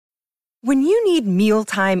When you need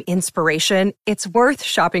mealtime inspiration, it's worth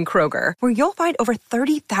shopping Kroger, where you'll find over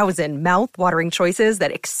 30,000 mouth-watering choices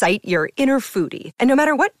that excite your inner foodie. And no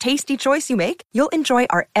matter what tasty choice you make, you'll enjoy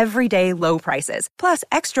our everyday low prices, plus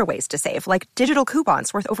extra ways to save, like digital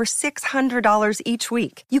coupons worth over $600 each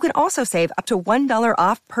week. You can also save up to $1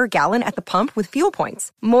 off per gallon at the pump with fuel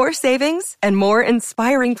points. More savings and more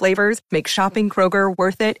inspiring flavors make shopping Kroger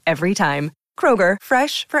worth it every time. Kroger,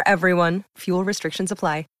 fresh for everyone. Fuel restrictions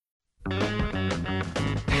apply.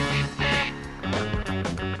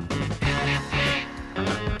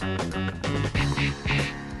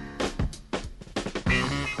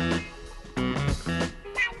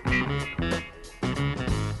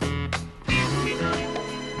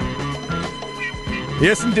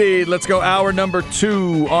 Yes, indeed. Let's go hour number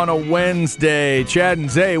 2 on a Wednesday. Chad and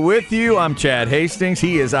Zay with you. I'm Chad Hastings.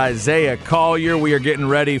 He is Isaiah Collier. We are getting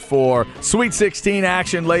ready for Sweet 16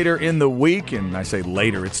 action later in the week. And I say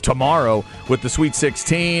later, it's tomorrow with the Sweet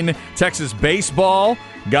 16. Texas baseball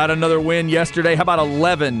got another win yesterday. How about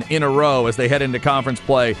 11 in a row as they head into conference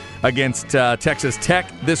play against Texas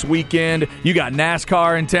Tech this weekend? You got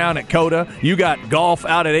NASCAR in town at COTA. You got golf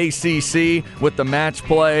out at ACC with the match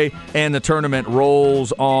play, and the tournament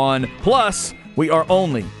rolls on. Plus, we are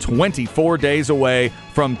only 24 days away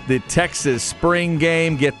from the Texas spring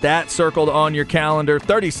game. Get that circled on your calendar.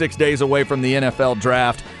 36 days away from the NFL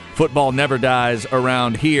draft. Football never dies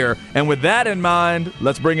around here. And with that in mind,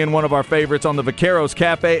 let's bring in one of our favorites on the Vaqueros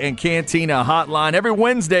Cafe and Cantina hotline. Every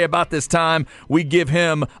Wednesday about this time, we give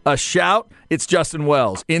him a shout. It's Justin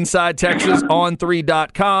Wells, Inside Texas on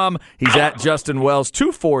 3.com. He's at Justin Wells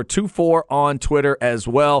 2424 on Twitter as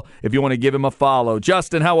well, if you want to give him a follow.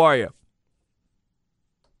 Justin, how are you?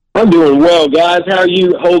 I'm doing well, guys. How are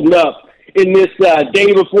you holding up in this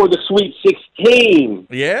day before the Sweet 16?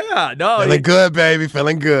 Yeah, no. Feeling good, baby.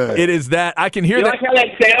 Feeling good. It is that. I can hear you that. Like how that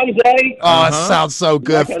sounds, eh? Oh, it sounds so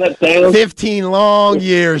good. You like how that sounds? 15 long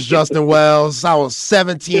years, Justin Wells. I was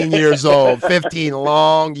 17 years old. 15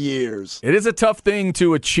 long years. It is a tough thing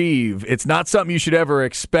to achieve. It's not something you should ever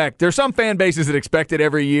expect. There's some fan bases that expect it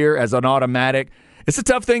every year as an automatic. It's a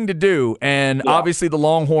tough thing to do, and obviously the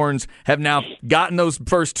Longhorns have now gotten those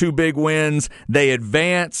first 2 big wins. They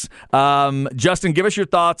advance. Justin, give us your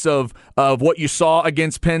thoughts of what you saw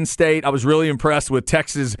against Penn State. I was really impressed with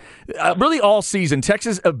Texas, really all season,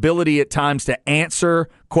 Texas' ability at times to answer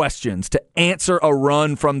questions, to answer a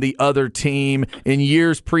run from the other team. In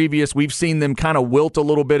years previous, we've seen them kind of wilt a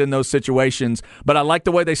little bit in those situations, but I like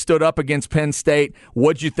the way they stood up against Penn State.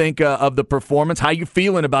 What'd you think of the performance? How you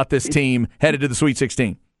feeling about this team headed to the Sweet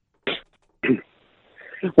 16?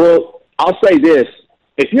 Well, I'll say this.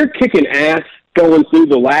 If you're kicking ass going through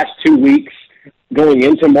the last 2 weeks, going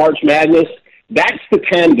into March Madness, that's the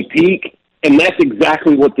time to peak, and that's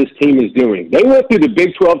exactly what this team is doing. They went through the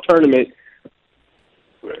Big 12 tournament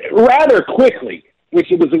rather quickly,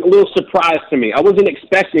 which it was a little surprise to me. I wasn't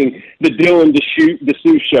expecting the Dylan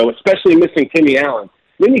DeSue show, especially missing Timmy Allen.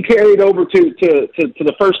 Then you carried over to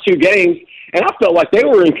the first 2 games, and I felt like they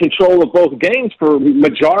were in control of both games for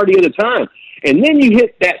majority of the time. And then you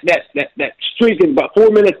hit that streak of about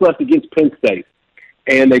 4 minutes left against Penn State,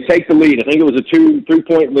 and they take the lead. I think it was a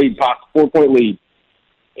 2-3-point lead, 4-point lead.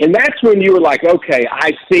 And that's when you were like, okay,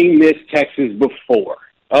 I've seen this Texas before.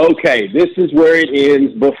 Okay, this is where it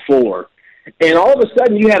ends before. And all of a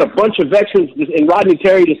sudden you had a bunch of veterans, and Rodney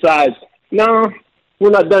Terry decides, no,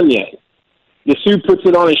 we're not done yet. DeSue puts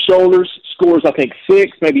it on his shoulders, scores, I think,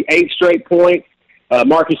 6, maybe 8 straight points.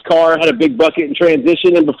 Marcus Carr had a big bucket in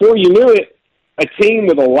transition, and before you knew it, a team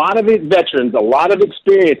with a lot of veterans, a lot of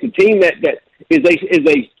experience, a team that is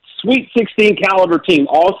a Sweet 16 caliber team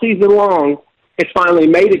all season long, has finally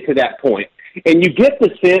made it to that point. And you get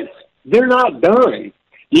the sense they're not done.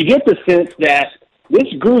 You get the sense that this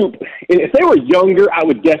group, and if they were younger, I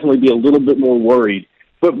would definitely be a little bit more worried.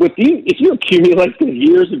 But if you accumulate the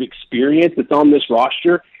years of experience that's on this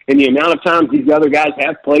roster and the amount of times these other guys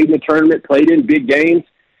have played in the tournament, played in big games,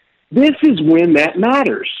 this is when that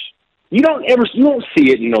matters. You don't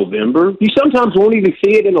see it in November. You sometimes won't even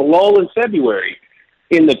see it in a lull in February.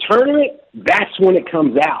 In the tournament, that's when it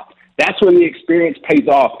comes out. That's when the experience pays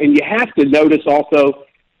off. And you have to notice also,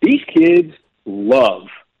 these kids love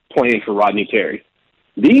playing for Rodney Terry.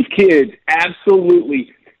 These kids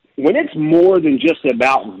absolutely, when it's more than just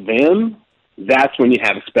about them, that's when you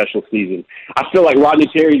have a special season. I feel like Rodney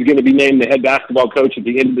Terry is going to be named the head basketball coach at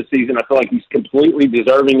the end of the season. I feel like he's completely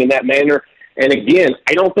deserving in that manner. And again,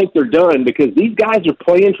 I don't think they're done because these guys are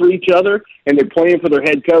playing for each other and they're playing for their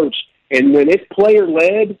head coach. And when it's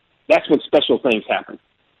player-led, that's when special things happen.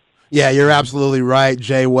 Yeah, you're absolutely right,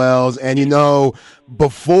 Jay Wells. And,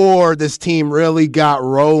 before this team really got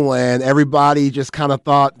rolling, everybody just kind of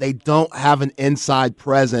thought they don't have an inside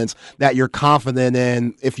presence that you're confident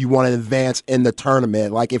in if you want to advance in the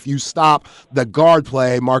tournament. Like if you stop the guard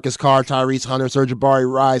play, Marcus Carr, Tyrese Hunter,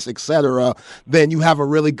 Sir'Jabari Rice, etc., then you have a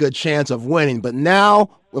really good chance of winning. But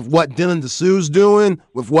now, with what Dylan Dessou's doing,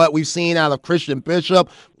 with what we've seen out of Christian Bishop,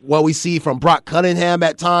 what we see from Brock Cunningham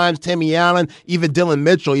at times, Timmy Allen, even Dylan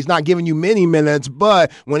Mitchell, he's not giving you many minutes, but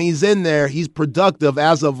when he's in there, he's productive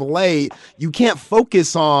as of late. You can't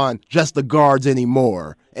focus on just the guards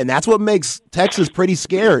anymore, and that's what makes Texas pretty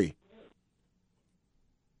scary.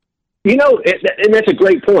 You know, and that's a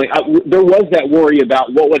great point. There was that worry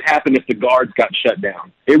about what would happen if the guards got shut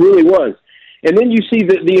down. It really was. And then you see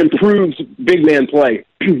the improved big man play.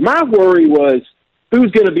 My worry was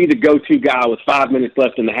who's going to be the go-to guy with 5 minutes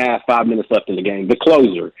left in the half, 5 minutes left in the game, the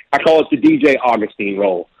closer. I call it the DJ Augustine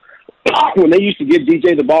role. When they used to give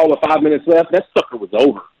DJ the ball with 5 minutes left, that sucker was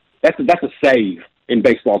over. That's a save in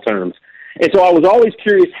baseball terms. And so I was always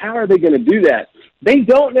curious, how are they going to do that? They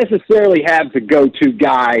don't necessarily have the go-to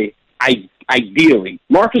guy ideally.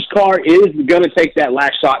 Marcus Carr is going to take that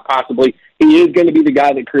last shot possibly. He is going to be the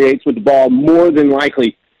guy that creates with the ball more than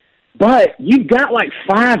likely. But you've got like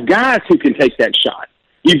 5 guys who can take that shot.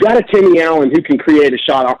 You've got a Timmy Allen who can create a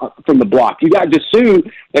shot from the block. You got Dessou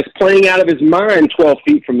that's playing out of his mind 12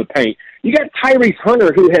 feet from the paint. You got Tyrese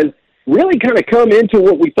Hunter who has really kind of come into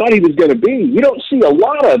what we thought he was going to be. You don't see a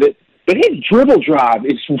lot of it, but his dribble drive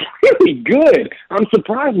is really good. I'm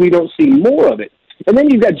surprised we don't see more of it. And then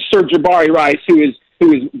you've got Sir'Jabari Rice who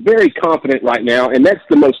is very confident right now, and that's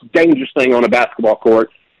the most dangerous thing on a basketball court,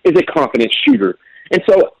 is a confident shooter. And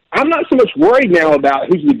so I'm not so much worried now about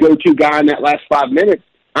who's the go-to guy in that last 5 minutes.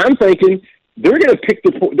 I'm thinking they're going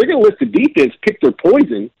to let the defense pick their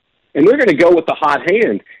poison, and they're going to go with the hot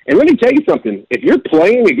hand. And let me tell you something. If you're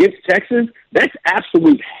playing against Texas, that's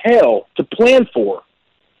absolute hell to plan for.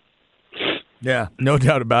 Yeah, no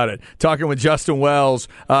doubt about it. Talking with Justin Wells.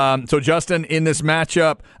 So, Justin, in this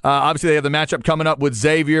matchup, obviously they have the matchup coming up with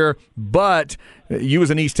Xavier, but you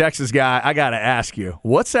as an East Texas guy, I got to ask you,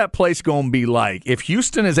 what's that place going to be like? If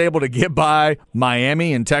Houston is able to get by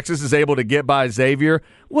Miami and Texas is able to get by Xavier,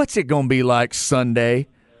 what's it going to be like Sunday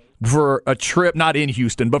for a trip, not in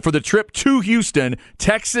Houston, but for the trip to Houston,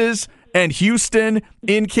 Texas and Houston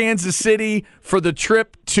in Kansas City for the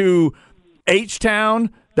trip to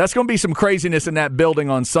H-Town? That's going to be some craziness in that building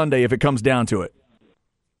on Sunday if it comes down to it.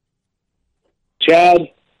 Chad,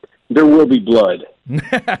 there will be blood.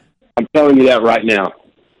 I'm telling you that right now.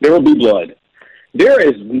 There will be blood.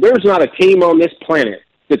 There's not a team on this planet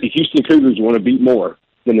that the Houston Cougars want to beat more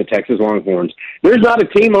than the Texas Longhorns. There's not a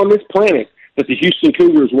team on this planet that the Houston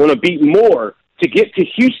Cougars want to beat more to get to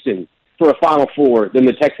Houston for a Final Four than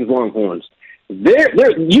the Texas Longhorns.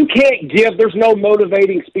 You can't give. There's no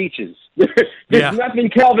motivating speeches. There's nothing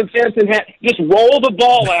Kelvin Sampson had. Just roll the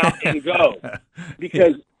ball out and go,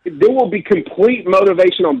 because there will be complete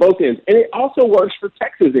motivation on both ends, and it also works for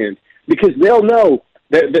Texas end because they'll know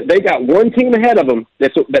that they got one team ahead of them.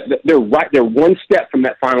 That they're one step from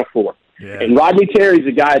that Final Four. Yeah. And Rodney Terry's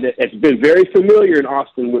a guy that has been very familiar in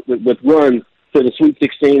Austin with runs to the Sweet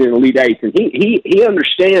 16 and Elite Eight, and he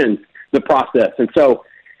understands the process, and so.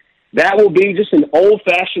 That will be just an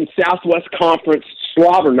old-fashioned Southwest Conference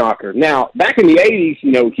slobber knocker. Now, back in the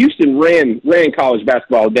 80s, Houston ran college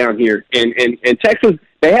basketball down here. And Texas,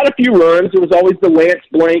 they had a few runs. There was always the Lance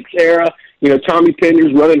Blanks era, Tommy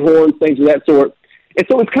Penders, running horns, things of that sort. And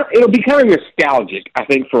so it'll be kind of nostalgic, I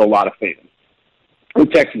think, for a lot of fans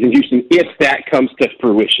with Texas and Houston if that comes to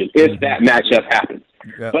fruition, if that matchup happens.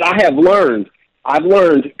 Yeah. But I've learned I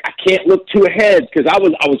can't look too ahead because I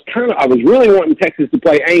was really wanting Texas to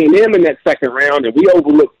play A&M in that second round, and we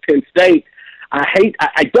overlooked Penn State.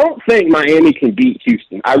 I don't think Miami can beat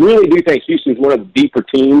Houston. I really do think Houston's one of the deeper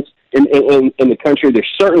teams in the country. They're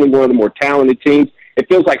certainly one of the more talented teams. It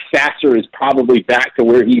feels like Sasser is probably back to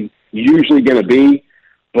where he's usually going to be.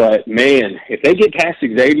 But, man, if they get past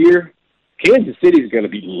Xavier, Kansas City is going to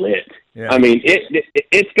be lit. Yeah. I mean,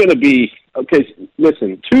 it's going to be – because,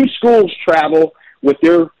 listen, 2 schools travel with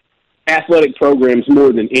their athletic programs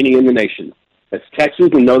more than any in the nation. That's Texas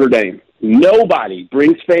and Notre Dame. Nobody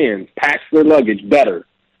brings fans, packs their luggage better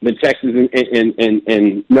than Texas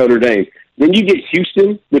and Notre Dame. Then you get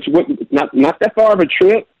Houston, which not that far of a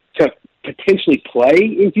trip to potentially play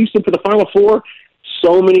in Houston for the Final Four.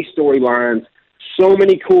 So many storylines, so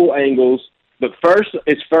many cool angles. But first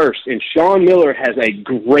is first, and Sean Miller has a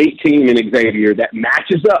great team in Xavier that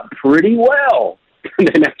matches up pretty well.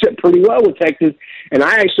 They match up pretty well with Texas, and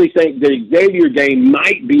I actually think the Xavier game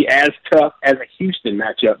might be as tough as a Houston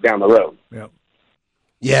matchup down the road. Yep.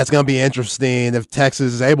 Yeah, it's going to be interesting if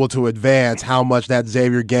Texas is able to advance, how much that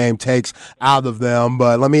Xavier game takes out of them.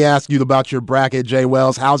 But let me ask you about your bracket, Jay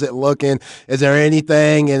Wells. How's it looking? Is there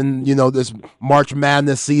anything in, this March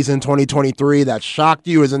Madness season 2023 that shocked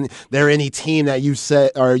you? Isn't there any team that you've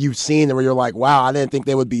seen where you're like, wow, I didn't think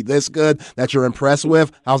they would be this good, that you're impressed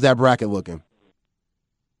with? How's that bracket looking?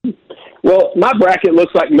 Well, my bracket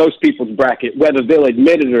looks like most people's bracket, whether they'll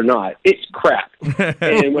admit it or not. It's crap.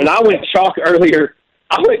 And when I went chalk earlier,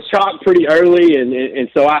 I went chalk pretty early, and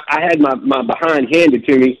so I had my behind handed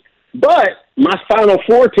to me. But my Final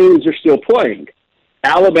Four teams are still playing: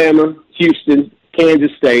 Alabama, Houston,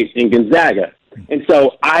 Kansas State, and Gonzaga. And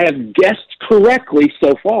so I have guessed correctly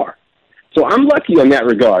so far. So I'm lucky in that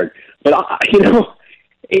regard. But,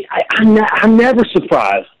 I'm never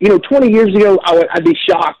surprised. 20 years ago, I'd be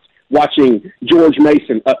shocked watching George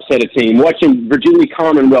Mason upset a team, watching Virginia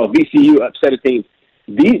Commonwealth, VCU upset a team.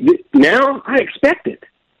 Now I expect it.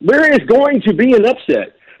 There is going to be an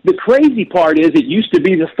upset. The crazy part is it used to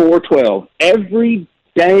be the 4-12. Every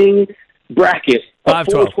dang bracket of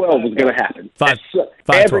 4-12 was going to happen. 5-12.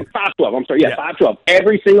 5-12. I'm sorry. Yeah, 5-12.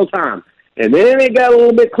 Every single time. And then it got a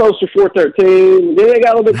little bit closer, 4-13. Then it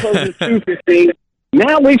got a little bit closer, 2-15.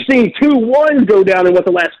 Now we've seen 2-1s go down in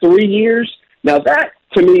the last 3 years. Now that,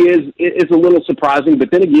 to me, is a little surprising. But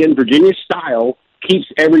then again, Virginia's style keeps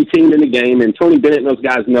every team in the game, and Tony Bennett and those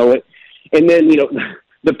guys know it. And then,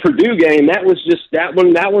 the Purdue game, that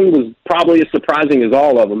one was probably as surprising as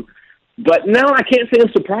all of them. But no, I can't say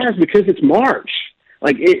I'm surprised because it's March.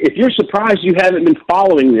 Like, if you're surprised, you haven't been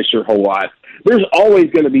following this your whole life. There's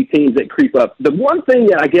always going to be teams that creep up. The one thing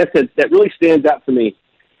that I guess that really stands out to me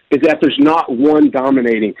is that there's not one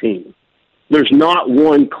dominating team. There's not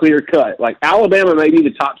one clear cut. Like, Alabama may be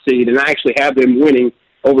the top seed, and I actually have them winning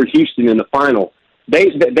over Houston in the final. They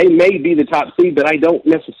may be the top seed, but I don't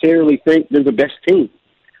necessarily think they're the best team.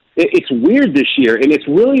 It's weird this year, and it's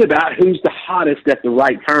really about who's the hottest at the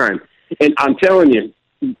right time. And I'm telling you,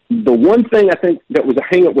 the one thing I think that was a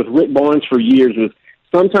hang-up with Rick Barnes for years was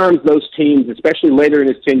sometimes those teams, especially later in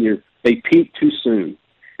his tenure, they peak too soon.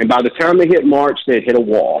 And by the time they hit March, they hit a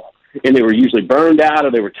wall. And they were usually burned out,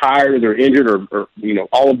 or they were tired, or they were injured, or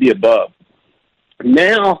all of the above.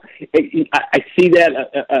 Now, I see that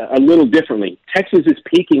a little differently. Texas is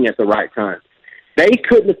peaking at the right time. They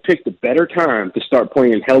couldn't have picked a better time to start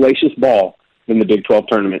playing hellacious ball than the Big 12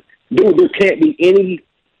 tournament. There can't be any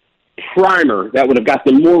primer that would have got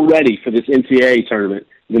them more ready for this NCAA tournament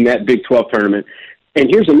than that Big 12 tournament. And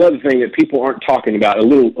here's another thing that people aren't talking about, a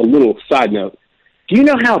little side note. Do you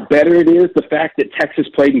know how better it is, the fact that Texas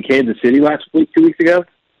played in Kansas City 2 weeks ago?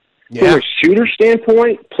 Yeah. From a shooter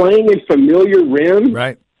standpoint, playing in familiar rims,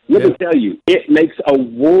 Right. Let me tell you, it makes a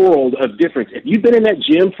world of difference. If you've been in that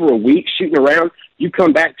gym for a week shooting around, you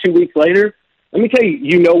come back 2 weeks later, let me tell you,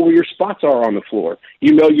 you know where your spots are on the floor.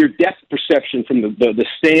 You know your depth perception from the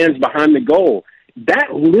stands behind the goal.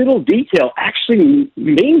 That little detail actually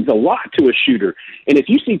means a lot to a shooter. And if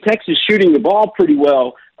you see Texas shooting the ball pretty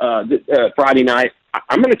well Friday night,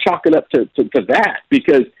 I'm going to chalk it up to that,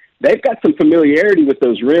 because they've got some familiarity with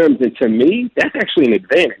those rims, and to me, that's actually an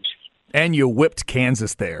advantage. And you whipped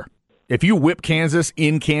Kansas there. If you whip Kansas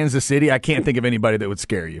in Kansas City, I can't think of anybody that would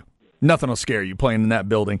scare you. Nothing will scare you playing in that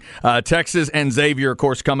building. Texas and Xavier, of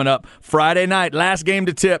course, coming up Friday night. Last game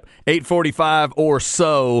to tip, 8:45 or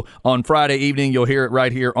so on Friday evening. You'll hear it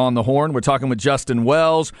right here on the Horn. We're talking with Justin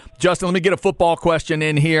Wells. Justin, let me get a football question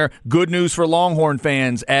in here. Good news for Longhorn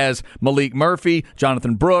fans as Malik Murphy,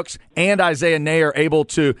 Jonathan Brooks, and Isaiah Neyor are able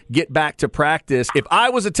to get back to practice. If I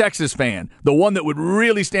was a Texas fan, the one that would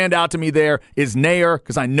really stand out to me there is Neyor,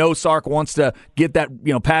 because I know Sark wants to get that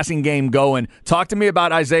passing game going. Talk to me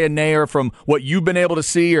about Isaiah Neyor from what you've been able to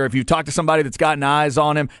see, or if you've talked to somebody that's gotten eyes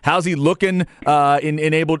on him. How's he looking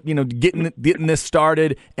in able getting this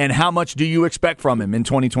started, and how much do you expect from him in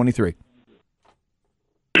 2023?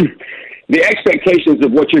 The expectations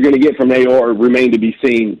of what you're going to get from Neyor remain to be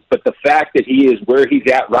seen, but the fact that he is where he's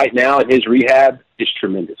at right now in his rehab is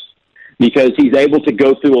tremendous, because he's able to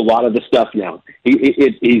go through a lot of the stuff now.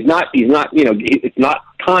 He's not it's not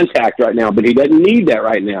contact right now, but he doesn't need that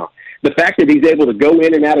right now. The fact that he's able to go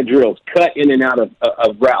in and out of drills, cut in and out of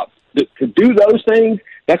routes, to do those things,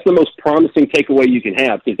 that's the most promising takeaway you can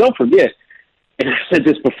have. Because don't forget, and I said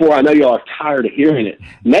this before, I know y'all are tired of hearing it,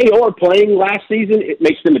 Neyor playing last season, it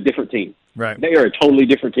makes them a different team. Right. They are a totally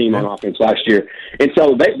different team on offense last year. And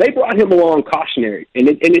so they brought him along cautionary. And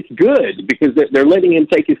it's good, because they're letting him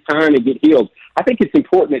take his time and get healed. I think it's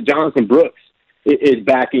important that Jonathan Brooks is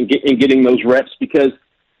back and getting those reps, because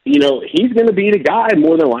he's going to be the guy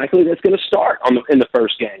more than likely that's going to start in the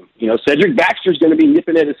first game. Cedric Baxter's going to be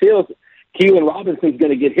nipping at his heels. Keelan Robinson's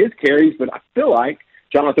going to get his carries, but I feel like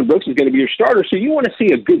Jonathan Brooks is going to be your starter. So you want to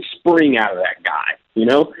see a good spring out of that guy.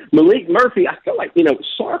 Malik Murphy, I feel like,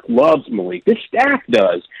 Sark loves Malik. This staff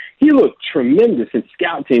does. He looked tremendous in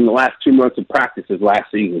scout team the last 2 months of practices last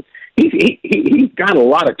season. He's got a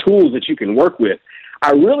lot of tools that you can work with.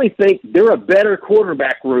 I really think they're a better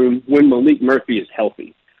quarterback room when Malik Murphy is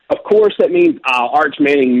healthy. Of course, that means Arch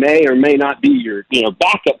Manning may or may not be your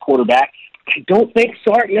backup quarterback. I don't think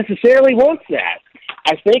Sark necessarily wants that.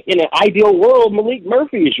 I think in an ideal world, Malik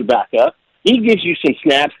Murphy is your backup. He gives you some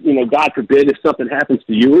snaps, God forbid, if something happens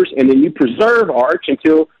to Ewers, and then you preserve Arch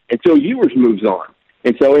until Ewers moves on.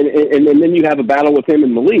 And so, and then you have a battle with him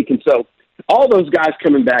and Malik. And so all those guys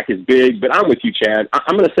coming back is big, but I'm with you, Chad.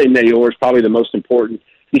 I'm going to say Nayor is probably the most important,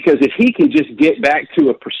 because if he can just get back to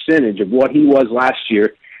a percentage of what he was last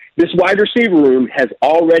year, this wide receiver room has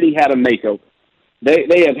already had a makeover.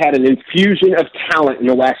 They have had an infusion of talent in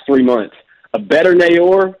the last 3 months. A better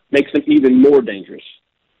Nayor makes them even more dangerous.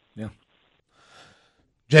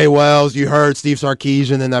 Jay Wells, you heard Steve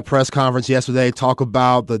Sarkisian in that press conference yesterday talk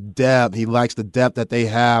about the depth. He likes the depth that they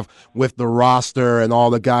have with the roster and all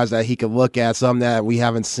the guys that he could look at, some that we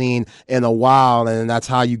haven't seen in a while, and that's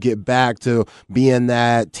how you get back to being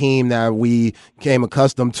that team that we came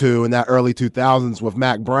accustomed to in that early 2000s with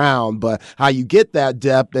Mac Brown. But how you get that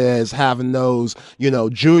depth is having those,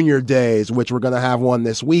 junior days, which we're going to have one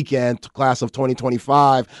this weekend, class of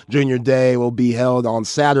 2025. Junior Day will be held on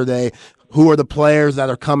Saturday. Who are the players that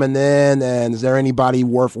are coming in, and is there anybody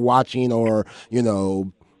worth watching or,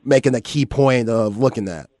 making a key point of looking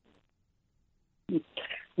at?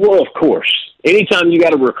 Well, of course. Anytime you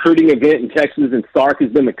got a recruiting event in Texas and Sark has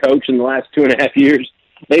been the coach in the last 2.5 years,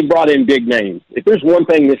 they brought in big names. If there's one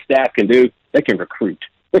thing this staff can do, they can recruit.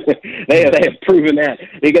 They have proven that.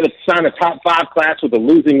 They got to sign a top 5 class with a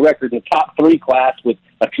losing record and a top 3 class with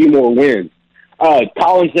a few more wins.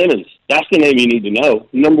 Colin Simmons, that's the name you need to know.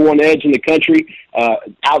 Number 1 edge in the country.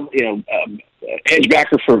 Edge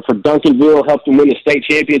backer for Duncanville, helped him win the state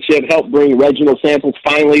championship, helped bring Reginald Samples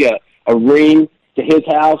finally a ring to his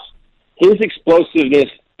house. His explosiveness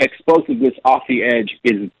off the edge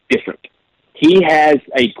is different. He has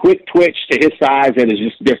a quick twitch to his size that is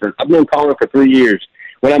just different. I've known Colin for 3 years.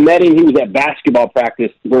 When I met him, he was at basketball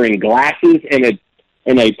practice wearing glasses and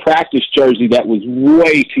a practice jersey that was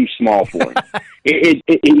way too small for him.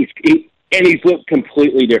 And he's looked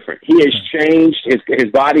completely different. He has changed.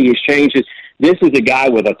 His body has changed. This is a guy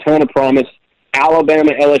with a ton of promise.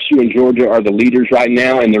 Alabama, LSU, and Georgia are the leaders right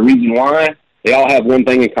now, and the reason why, they all have one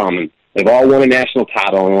thing in common. They've all won a national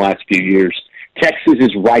title in the last few years. Texas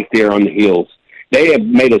is right there on the heels. They have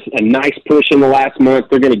made a nice push in the last month.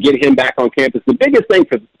 They're going to get him back on campus. The biggest thing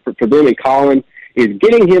for them and Colin is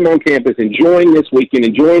getting him on campus, enjoying this weekend,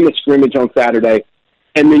 enjoying the scrimmage on Saturday,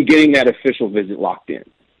 and then getting that official visit locked in.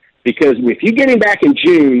 Because if you get him back in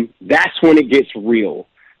June, that's when it gets real.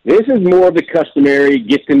 This is more of the customary,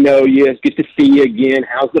 get to know you, get to see you again,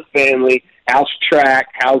 how's the family, how's track,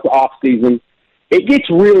 how's the off season. It gets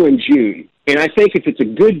real in June. And I think if it's a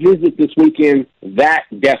good visit this weekend, that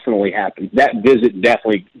definitely happens. That visit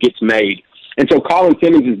definitely gets made. And so Colin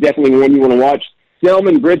Simmons is definitely one you want to watch.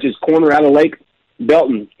 Selman Bridges, corner out of Lake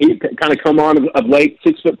Belton. He kind of come on of late,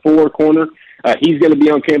 6'4" corner. He's going to be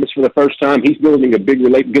on campus for the first time. He's building a good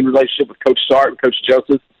relationship with Coach Sark and Coach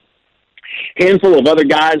Joseph. Handful of other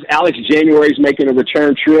guys. Alex January's making a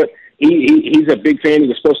return trip. He's a big fan. He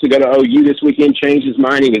was supposed to go to OU this weekend, changed his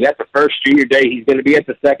mind. He was at the first junior day. He's going to be at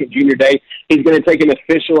the second junior day. He's going to take an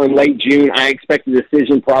official in late June. I expect a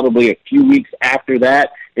decision probably a few weeks after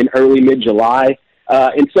that in early mid-July.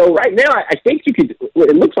 And so right now, I think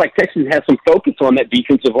it looks like Texas has some focus on that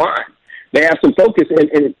defensive line. They have some focus.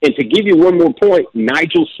 And to give you one more point,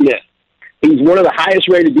 Nigel Smith. He's one of the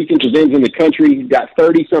highest-rated defensive ends in the country. He's got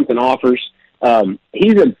 30-something offers.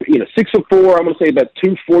 He's 6'4", I'm going to say about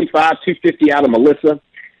 245, 250 out of Melissa.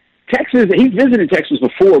 Texas, he's visited Texas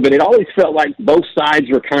before, but it always felt like both sides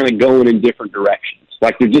were kind of going in different directions.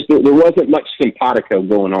 Like there wasn't much simpatico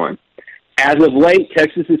going on. As of late,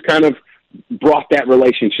 Texas has kind of brought that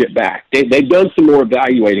relationship back. They've done some more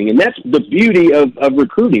evaluating, and that's the beauty of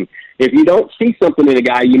recruiting. If you don't see something in a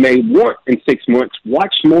guy you may want in 6 months,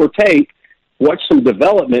 watch more tape, watch some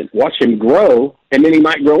development, watch him grow, and then he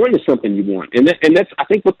might grow into something you want. And that's, I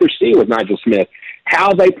think, what they're seeing with Nigel Smith.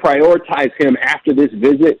 How they prioritize him after this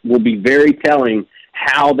visit will be very telling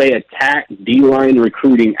how they attack D-line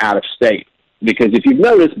recruiting out of state. Because if you've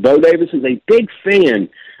noticed, Bo Davis is a big fan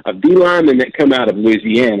of D-linemen that come out of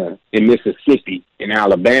Louisiana, in Mississippi, in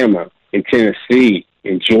Alabama, in Tennessee,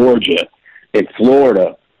 in Georgia, in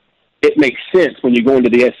Florida. it makes sense when you go into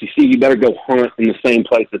the SEC. You better go hunt in the same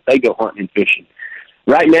place that they go hunting and fishing.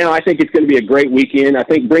 Right now, I think it's going to be a great weekend. I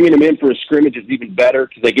think bringing them in for a scrimmage is even better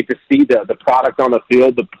because they get to see the product on the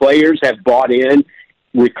field. The players have bought in.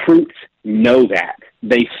 Recruits know that.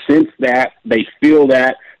 They sense that. They feel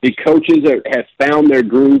that. The coaches have found their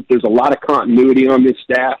groove. There's a lot of continuity on this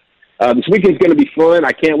staff. This weekend's going to be fun.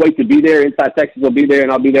 I can't wait to be there. Inside Texas will be there,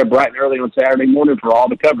 and I'll be there bright and early on Saturday morning for all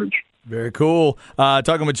the coverage. Very cool.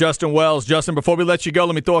 Talking with Justin Wells. Justin, before we let you go,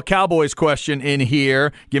 let me throw a Cowboys question in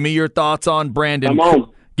here. Give me your thoughts on Brandon.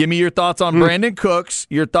 Give me your thoughts on Brandon Cooks,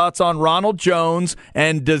 your thoughts on Ronald Jones,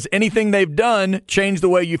 and does anything they've done change the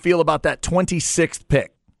way you feel about that 26th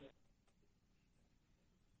pick?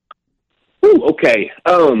 Ooh, okay.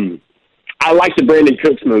 I like the Brandon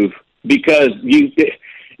Cooks move because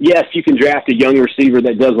yes, you can draft a young receiver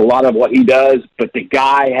that does a lot of what he does, but the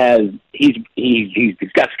guy he's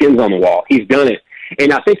got skins on the wall. He's done it.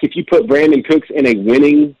 And I think if you put Brandon Cooks in a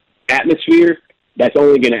winning atmosphere, that's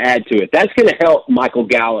only going to add to it. That's going to help Michael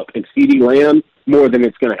Gallup and CeeDee Lamb more than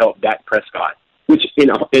it's going to help Dak Prescott, which in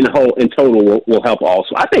total will help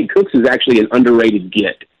also. I think Cooks is actually an underrated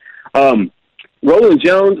get. Roland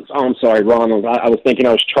Jones. Oh, I'm sorry, Ronald. I was thinking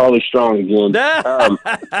I was Charlie Strong again.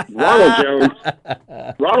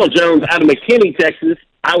 Ronald Jones out of McKinney, Texas.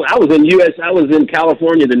 I was in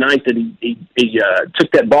California the night that he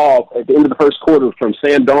took that ball at the end of the first quarter from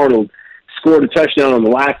Sam Darnold, scored a touchdown on the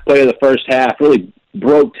last play of the first half, really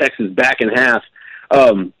broke Texas back in half.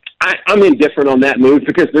 I'm indifferent on that move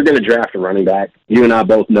because they're going to draft a running back. You and I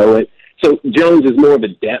both know it. So Jones is more of a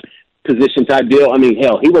depth position type deal. I mean,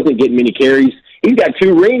 hell, he wasn't getting many carries. He's got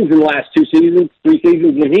 2 rings in the last 3 seasons,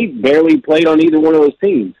 and he barely played on either one of those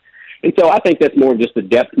teams. And so I think that's more of just a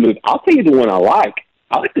depth move. I'll tell you the one I like.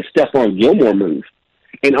 I like the Stephon Gilmore move.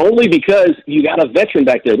 And only because you got a veteran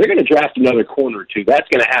back there. They're going to draft another corner or two. That's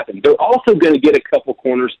going to happen. They're also going to get a couple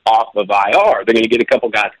corners off of IR. They're going to get a couple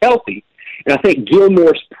guys healthy. And I think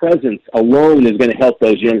Gilmore's presence alone is going to help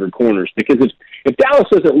those younger corners. Because if Dallas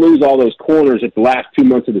doesn't lose all those corners at the last 2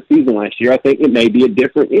 months of the season last year, I think it may be a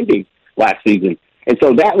different ending last season. And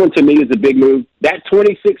so that one to me is a big move. That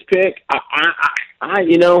 26 pick,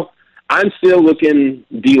 I'm still looking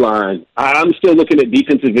D-line. I'm still looking at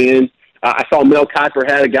defensive end. I saw Mel Kiper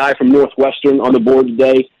had a guy from Northwestern on the board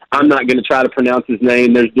today. I'm not going to try to pronounce his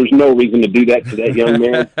name. There's no reason to do that to that young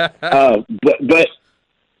man. But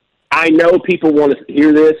I know people want to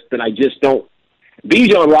hear this, but I just don't.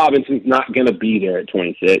 Bijan Robinson's not going to be there at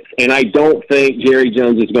 26, and I don't think Jerry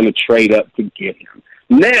Jones is going to trade up to get him.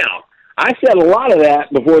 Now, I said a lot of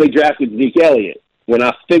that before they drafted Zeke Elliott when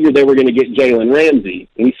I figured they were going to get Jalen Ramsey.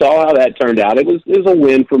 We saw how that turned out. It was a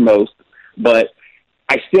win for most, but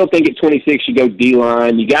I still think at 26 you go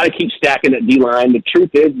D-line. You got to keep stacking that D-line. The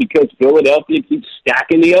truth is because Philadelphia keeps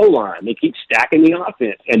stacking the O-line. They keep stacking the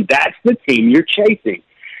offense, and that's the team you're chasing.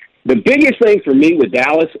 The biggest thing for me with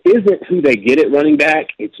Dallas isn't who they get at running back.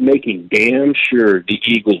 It's making damn sure the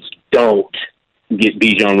Eagles don't get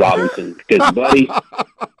Bijan Robinson because, buddy,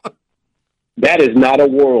 that is not a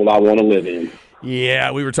world I want to live in.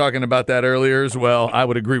 Yeah, we were talking about that earlier as well. I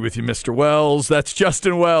would agree with you, Mr. Wells. That's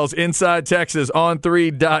Justin Wells, Inside Texas,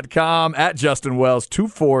 on3.com, at Justin Wells,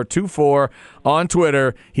 2424 on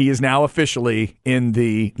Twitter. He is now officially in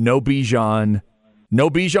the no Bijan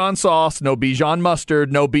sauce, no Bijan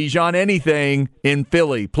mustard, no Bijan anything in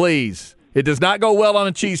Philly, please. It does not go well on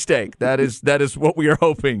a cheesesteak. That is what we are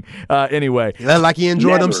hoping. Anyway. Like he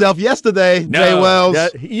enjoyed himself yesterday, no, Jay Wells.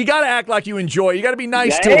 You got to act like you enjoy. You got to be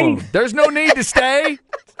nice to him. There's no need to stay.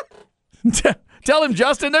 Tell him,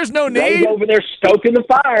 Justin, there's no need. He's over there stoking the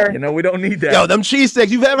fire. We don't need that. Yo, them cheesesteaks.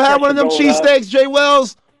 You've ever had one of them cheesesteaks, Jay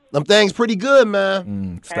Wells? Them things pretty good,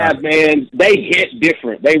 man. Man, they hit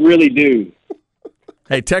different. They really do.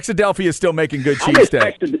 Hey, Texadelphia is still making good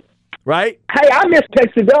cheesesteak. Right? Hey, I miss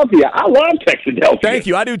Texadelphia. I love Texadelphia. Thank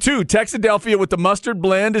you. I do too. Texadelphia with the mustard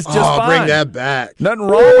blend is just fine. Bring that back. Nothing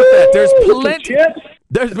wrong with that. There's plenty.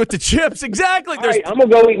 There's with the chips, exactly. All right, I'm going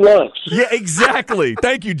to go eat lunch. Yeah, exactly.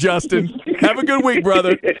 Thank you, Justin. Have a good week,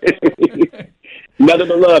 brother. Nothing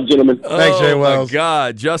but love, gentlemen. Thanks, Jay Wells. Oh, my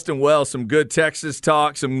God. Justin Wells, some good Texas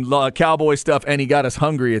talk, some Cowboy stuff, and he got us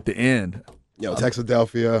hungry at the end. Yo,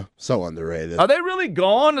 Texadelphia, so underrated. Are they really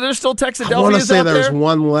gone? Are there still Texadelphias I want to say out there's there?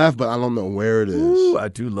 one left, but I don't know where it is. Ooh, I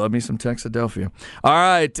do love me some Texadelphia. All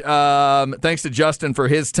right. Thanks to Justin for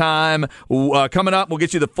his time. Coming up, we'll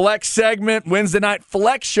get you the Flex segment. Wednesday Night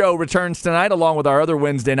Flex Show returns tonight, along with our other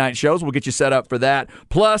Wednesday night shows. We'll get you set up for that.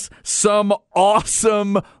 Plus, some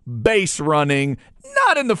awesome base running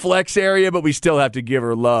not in the flex area, but we still have to give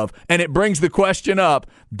her love. And it brings the question up,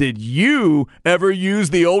 did you ever use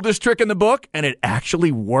the oldest trick in the book and it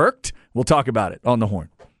actually worked? We'll talk about it on the Horn.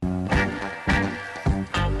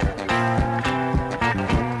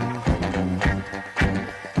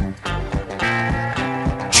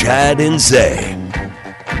 Chad and Zay.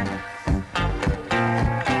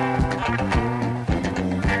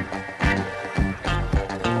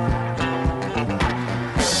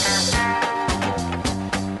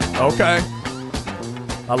 Okay.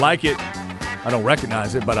 I like it. I don't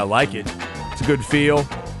recognize it, but I like it. It's a good feel.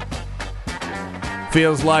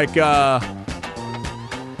 Feels like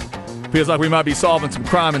we might be solving some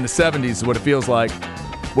crime in the 70s is what it feels like.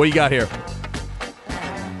 What you got here?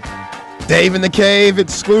 Dave in the Cave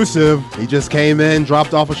exclusive. He just came in,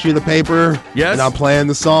 dropped off a sheet of paper. Yes. And I'm playing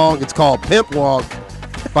the song. It's called Pimp Walk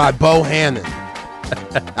by Bohannon.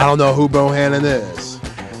 I don't know who Bohannon is.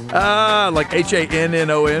 Like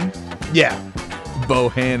Hannon. Yeah.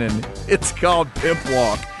 Bohannon. It's called Pimp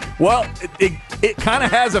Walk. Well, it kind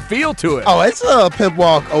of has a feel to it. Oh, it's a Pimp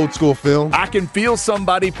Walk old school feel. I can feel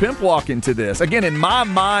somebody pimp walking to this. Again, in my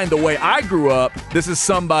mind, the way I grew up, this is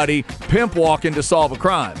somebody pimp walking to solve a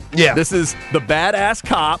crime. Yeah. This is the badass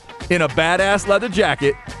cop in a badass leather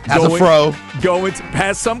jacket. Has a fro.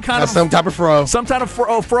 Has some type of fro. Some kind of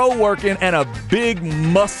fro working and a big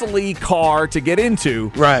muscly car to get into.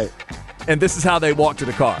 Right. And this is how they walk to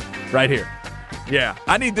the car. Right here. Yeah.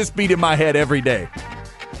 I need this beat in my head every day.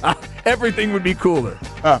 Everything would be cooler.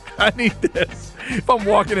 I need this. If I'm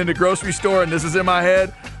walking in the grocery store and this is in my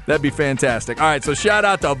head, that'd be fantastic. All right, so shout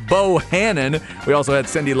out to Bohannon. We also had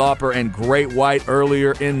Cyndi Lauper and Great White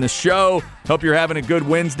earlier in the show. Hope you're having a good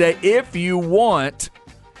Wednesday. If you want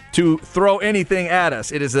to throw anything at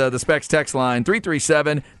us, it is the Specs text line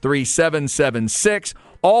 337-3776.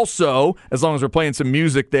 Also, as long as we're playing some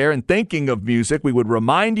music there and thinking of music, we would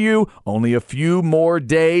remind you only a few more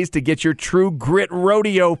days to get your True Grit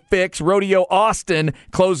Rodeo fix. Rodeo Austin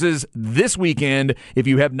closes this weekend. If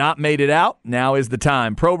you have not made it out, now is the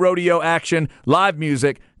time. Pro rodeo action, live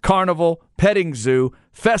music, carnival, petting zoo,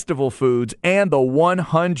 festival foods, and the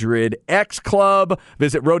 100X Club.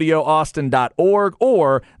 Visit rodeoaustin.org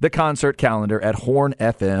or the concert calendar at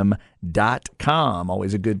hornfm.com.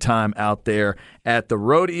 Always a good time out there at the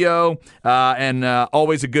rodeo, and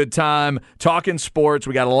always a good time talking sports.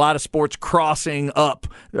 We got a lot of sports crossing up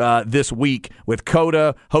this week with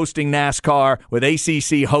COTA hosting NASCAR, with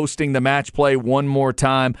ACC hosting the match play one more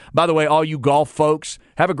time. By the way, all you golf folks,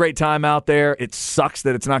 have a great time out there. It sucks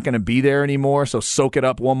that it's not going to be there anymore, so soak it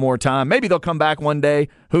up one more time. Maybe they'll come back one day.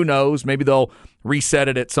 Who knows? Maybe they'll reset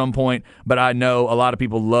it at some point, but I know a lot of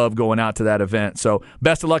people love going out to that event. So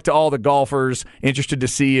best of luck to all the golfers. Interested to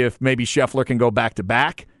see if maybe Scheffler can go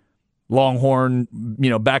back-to-back. Longhorn,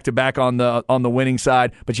 back-to-back on the winning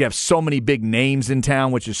side. But you have so many big names in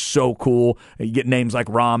town, which is so cool. You get names like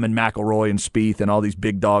Rahm and McIlroy and Spieth and all these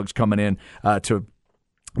big dogs coming in to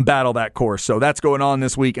battle that course. So that's going on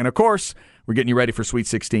this week. And, of course, we're getting you ready for Sweet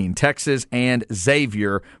 16. Texas and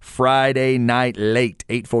Xavier, Friday night late,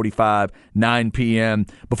 8:45, 9 p.m.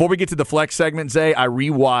 Before we get to the flex segment, Zay, I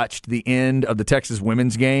rewatched the end of the Texas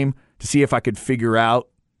women's game to see if I could figure out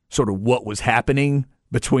sort of what was happening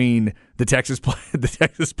between the Texas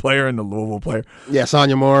player and the Louisville player. Yeah,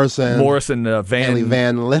 Sonya Morris and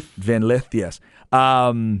Van Lith. Van Lith, yes.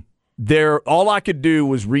 All I could do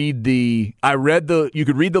was you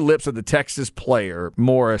could read the lips of the Texas player,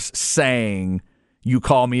 Morris, saying, "You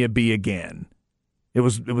call me a B again." It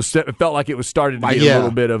felt like it was started to be a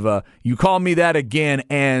little bit of a, "You call me that again,"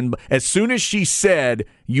 and as soon as she said,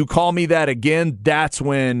 "You call me that again," that's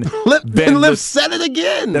when Van Lith said it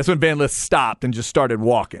again. That's when Van Lith stopped and just started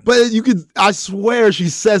walking. But I swear she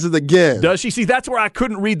says it again. Does she? See, that's where I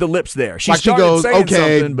couldn't read the lips there. She started goes, saying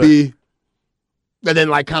okay, something, but B. And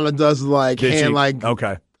then kind of does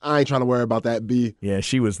okay. I ain't trying to worry about that, B. Yeah,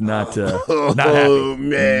 she was not happy. Oh,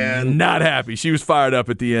 man. Not happy. She was fired up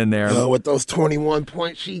at the end there. With those 21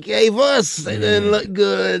 points she gave us, it didn't look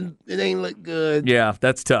good. It ain't look good. Yeah,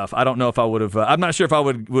 that's tough. I don't know if I would have I'm not sure if I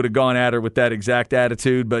would have gone at her with that exact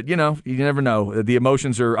attitude, but, you never know. The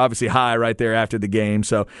emotions are obviously high right there after the game,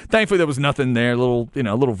 so thankfully there was nothing there. A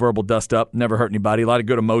little verbal dust-up. Never hurt anybody. A lot of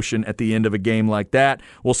good emotion at the end of a game like that.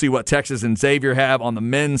 We'll see what Texas and Xavier have on the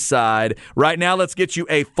men's side. Right now, let's get you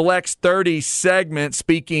a Flex 30 segment.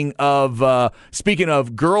 Speaking of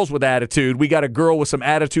girls with attitude, we got a girl with some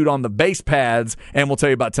attitude on the base pads, and we'll tell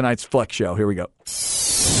you about tonight's Flex show. Here we go.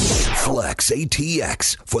 Flex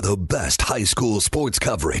ATX for the best high school sports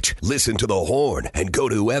coverage. Listen to the Horn and go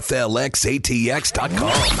to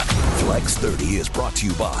FLXATX.com. Flex 30 is brought to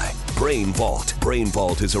you by Brain Vault. Brain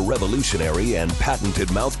Vault is a revolutionary and patented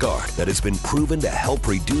mouthguard that has been proven to help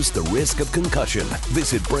reduce the risk of concussion.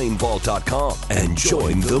 Visit brainvault.com and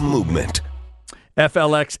join the movement.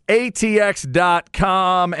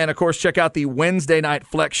 FLXATX.com. And, of course, check out the Wednesday Night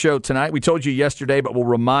Flex Show tonight. We told you yesterday, but we'll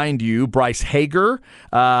remind you, Bryce Hager,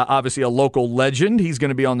 obviously a local legend. He's going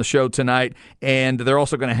to be on the show tonight. And they're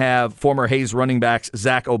also going to have former Hayes running backs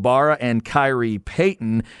Zach Obara and Kyrie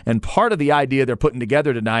Payton. And part of the idea they're putting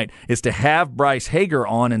together tonight is to have Bryce Hager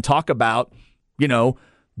on and talk about,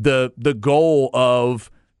 the goal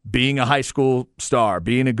of being a high school star,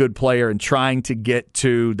 being a good player, and trying to get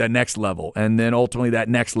to the next level, and then ultimately that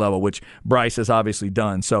next level, which Bryce has obviously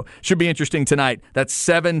done. So should be interesting tonight. That's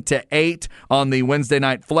 7 to 8 on the Wednesday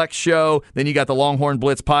Night Flex Show. Then you got the Longhorn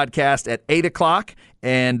Blitz podcast at 8 o'clock.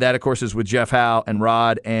 And that, of course, is with Jeff Howe and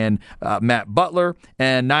Rod and Matt Butler.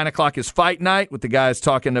 And 9 o'clock is Fight Night with the guys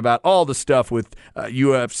talking about all the stuff with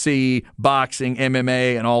UFC, boxing,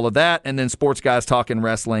 MMA, and all of that. And then sports guys talking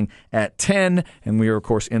wrestling at 10. And we are, of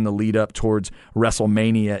course, in the lead up towards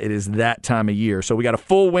WrestleMania. It is that time of year. So we got a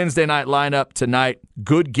full Wednesday night lineup tonight.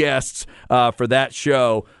 Good guests for that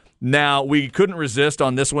show. Now, we couldn't resist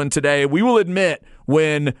on this one today. We will admit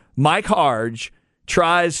when Mike Harge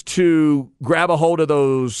tries to grab a hold of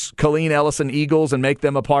those Colleen Ellison Eagles and make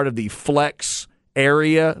them a part of the flex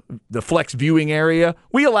area, the flex viewing area,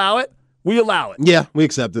 we allow it. We allow it. Yeah, we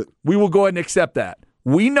accept it. We will go ahead and accept that.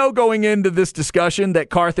 We know going into this discussion that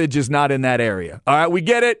Carthage is not in that area. All right, we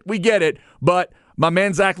get it. We get it. But my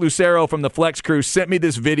man Zach Lucero from the Flex Crew sent me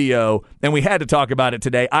this video, and we had to talk about it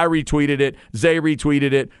today. I retweeted it. Zay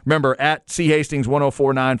retweeted it. Remember, at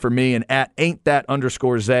CHastings1049 for me and at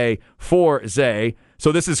ain'tthat_Zay for Zay.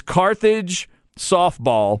 So this is Carthage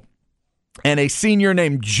softball and a senior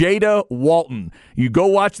named Jada Walton. You go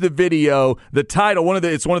watch the video. The title,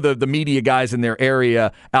 it's one of the media guys in their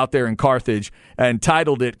area out there in Carthage, and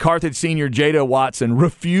titled it, Carthage senior Jada Watson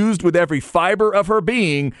refused with every fiber of her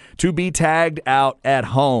being to be tagged out at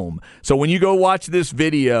home. So when you go watch this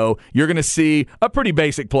video, you're going to see a pretty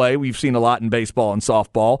basic play. We've seen a lot in baseball and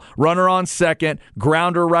softball. Runner on second,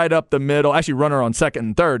 grounder right up the middle. Actually, runner on second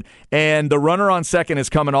and third. And the runner on second is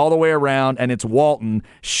coming all the way around, and it's Walton.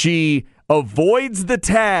 She avoids the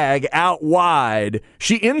tag out wide.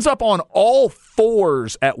 She ends up on all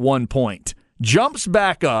fours at one point, jumps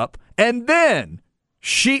back up, and then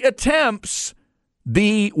she attempts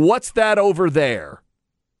the what's that over there?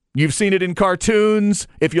 You've seen it in cartoons.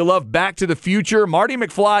 If you love Back to the Future, Marty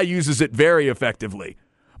McFly uses it very effectively.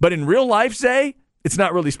 But in real life, Zay, it's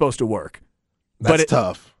not really supposed to work. That's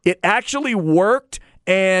tough. It actually worked.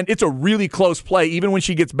 And it's a really close play, even when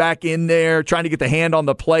she gets back in there trying to get the hand on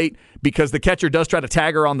the plate, because the catcher does try to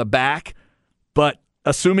tag her on the back. But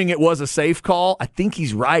assuming it was a safe call, I think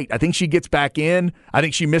he's right. I think she gets back in. I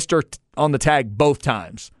think she missed her on the tag both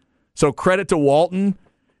times. So credit to Walton.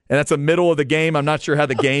 And that's the middle of the game. I'm not sure how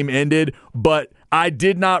the game ended, but I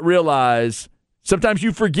did not realize. Sometimes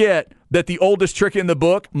you forget that the oldest trick in the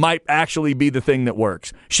book might actually be the thing that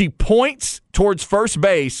works. She points towards first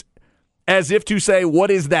base as if to say,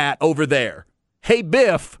 what is that over there? Hey,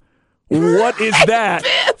 Biff, what is that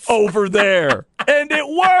over there? And it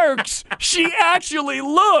works. She actually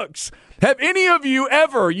looks. Have any of you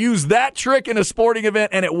ever used that trick in a sporting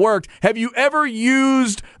event and it worked? Have you ever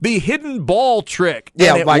used the hidden ball trick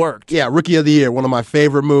and it worked? Yeah, Rookie of the Year, one of my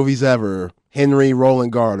favorite movies ever. Henry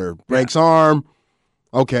Roland Garter. Breaks arm.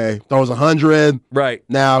 Okay, throws 100. Right.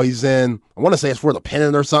 Now he's in, I want to say it's for the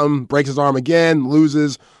pennant or something. Breaks his arm again,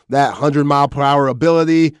 loses that 100-mile-per-hour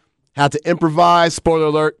ability. Had to improvise. Spoiler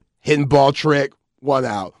alert. Hidden ball trick, 1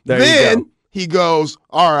 out. There then you go. He goes,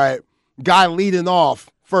 all right, guy leading off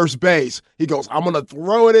first base. He goes, I'm going to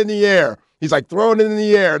throw it in the air. He's like throwing it in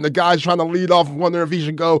the air, and the guy's trying to lead off, wondering if he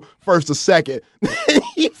should go first or second.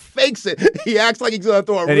 He fakes it. He acts like he's going to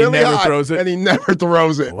throw it and really he never high, throws it. and he never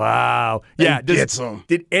throws it. Wow. Yeah. Gets him.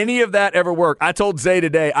 Did any of that ever work? I told Zay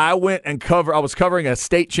today, I was covering a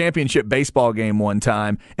state championship baseball game one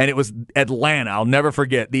time, and it was Atlanta. I'll never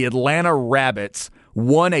forget. The Atlanta Rabbits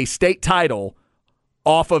won a state title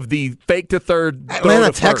off of the fake to third, Atlanta,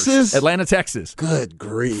 throw to Texas? first. Atlanta, Texas. Good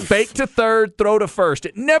grief. Fake to third, throw to first.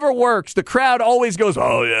 It never works. The crowd always goes,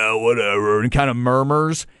 oh, yeah, whatever, and kind of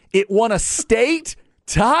murmurs. It won a state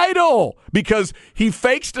title because he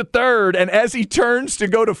fakes to third, and as he turns to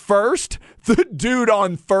go to first, the dude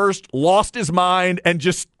on first lost his mind and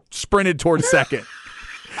just sprinted towards second.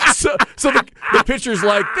 So the pitcher's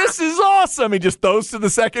like, this is awesome. He just throws to the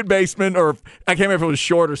second baseman, or I can't remember if it was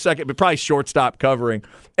short or second, but probably shortstop covering.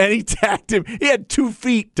 And he tagged him. He had 2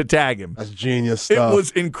 feet to tag him. That's genius stuff. It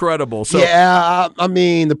was incredible. So yeah, I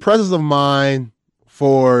mean, the presence of mind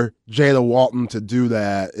for Jada Walton to do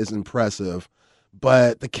that is impressive.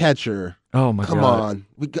 But the catcher, oh my God. Come on.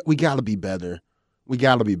 We got to be better. We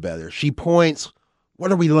got to be better. She points.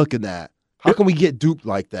 What are we looking at? How can we get duped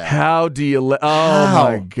like that? How do you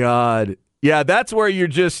my God. Yeah, that's where you're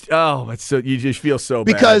just you just feel so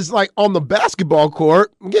bad. Because like on the basketball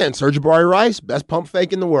court, again, Serge Jabari Rice, best pump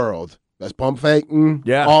fake in the world. Best pump fake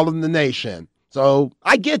all in the nation. So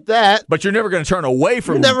I get that. But you're never going to turn away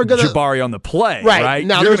from Jabari on the play, right?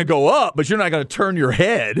 Now, you're going to go up, but you're not going to turn your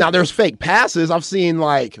head. Now, there's fake passes. I've seen,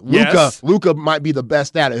 like, Luka. Yes. Luka might be the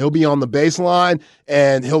best at it. He'll be on the baseline,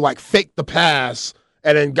 and he'll, like, fake the pass,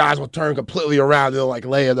 and then guys will turn completely around. They'll, like,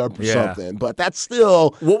 lay it up or something. But that's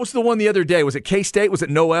still... What was the one the other day? Was it K-State? Was it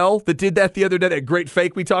Noel that did that the other day? That great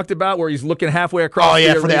fake we talked about where he's looking halfway across the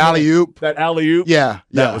arena? For the alley-oop. That alley-oop? Yeah.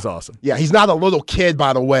 That was awesome. Yeah, he's not a little kid,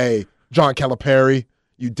 by the way, John Calipari.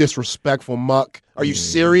 You disrespectful muck. Are you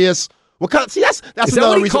serious? What kind of, that's Is another that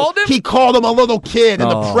what reason. Called him? He called him a little kid in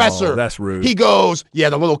the presser. That's rude. He goes, the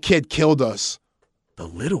little kid killed us. The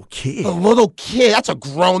little kid? The little kid. That's a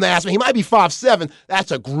grown-ass man. He might be 5'7". That's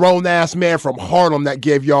a grown-ass man from Harlem that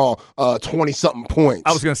gave y'all 20-something points.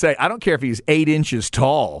 I was going to say, I don't care if he's 8 inches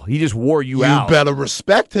tall. He just wore you out. You better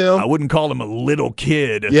respect him. I wouldn't call him a little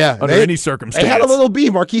kid under any circumstance. They had a little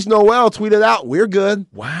beef. Marquise Noel tweeted out, "We're good."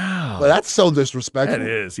 Wow. But that's so disrespectful. That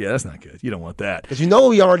is. Yeah, that's not good. You don't want that. Because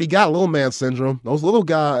we already got little man syndrome. Those little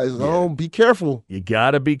guys, be careful. You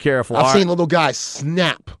got to be careful. I've seen little guys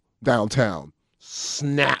snap downtown.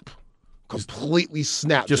 Snap. Completely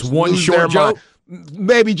snap. Just one short joke?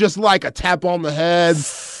 Maybe just like a tap on the head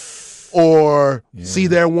or see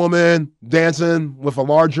their woman dancing with a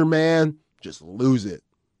larger man. Just lose it.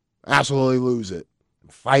 Absolutely lose it.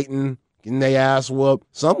 Fighting, getting their ass whooped.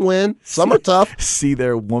 Some win. Some are tough. See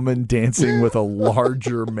their woman dancing with a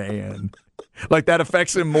larger man. Like that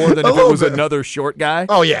affects him more than if it was another short guy?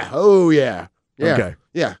 Oh, yeah. Yeah. Okay.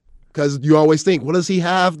 Yeah. Because you always think, what does he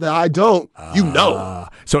have that I don't?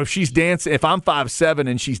 So if she's dancing, if I'm 5'7"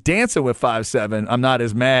 and she's dancing with 5'7", I'm not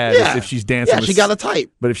as mad as if she's dancing with... she got a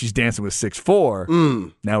type. But if she's dancing with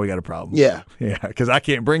 6'4", now we got a problem. Yeah. Yeah, because I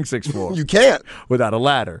can't bring 6'4". You can't. Without a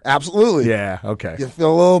ladder. Absolutely. Yeah, okay. You feel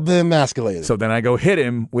a little bit emasculated. So then I go hit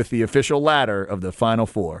him with the official ladder of the Final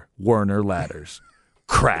Four, Werner Ladders.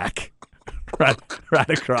 Crack. Right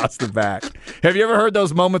across the back. Have you ever heard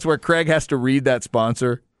those moments where Craig has to read that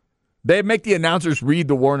sponsor? They make the announcers read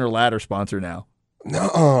the Warner Ladder sponsor now.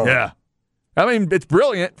 No. Yeah. I mean, it's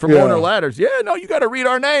brilliant from Warner Ladders. Yeah, no, you got to read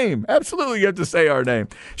our name. Absolutely, you have to say our name.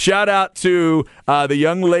 Shout out to the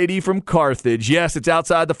young lady from Carthage. Yes, it's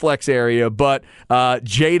outside the flex area, but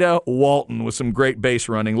Jada Walton with some great base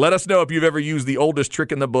running. Let us know if you've ever used the oldest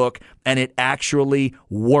trick in the book, and it actually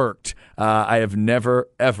worked. I have never,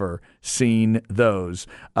 ever seen those.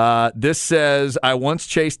 This says, I once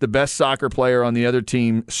chased the best soccer player on the other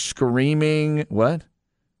team screaming, what?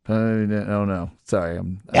 Oh, no. Sorry.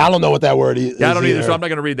 I don't know what that word is. Yeah, I don't either, so I'm not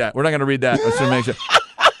going to read that. We're not going to read that. Let's just make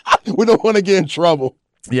sure. We don't want to get in trouble.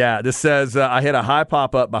 Yeah, this says, I hit a high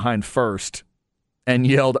pop-up behind first and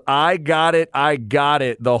yelled, I got it,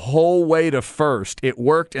 the whole way to first. It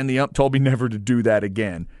worked, and the ump told me never to do that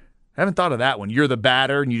again. I haven't thought of that one. You're the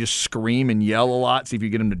batter, and you just scream and yell a lot, see if you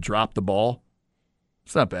get him to drop the ball.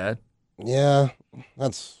 It's not bad. Yeah,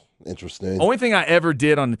 that's interesting. Only thing I ever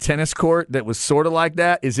did on the tennis court that was sort of like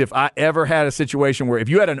that is if I ever had a situation where if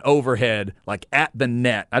you had an overhead, like at the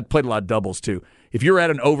net, I'd played a lot of doubles too. If you were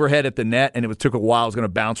at an overhead at the net and it took a while, it was going to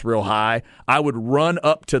bounce real high, I would run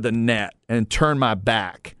up to the net and turn my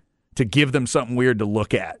back to give them something weird to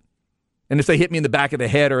look at. And if they hit me in the back of the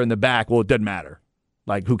head or in the back, well, it doesn't matter.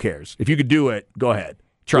 Like, who cares? If you could do it, go ahead.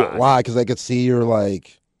 Try. Why? Because they could see your,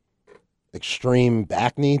 like, extreme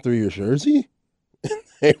back knee through your jersey?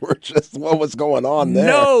 They were just, what was going on there?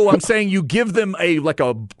 No, I'm saying you give them a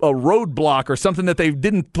roadblock or something that they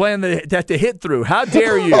didn't plan to have to hit through. How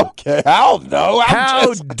dare you? Okay, I don't know.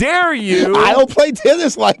 How dare you? I don't play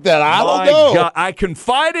tennis like that. I don't know. God, I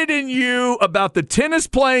confided in you about the tennis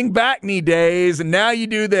playing back knee days, and now you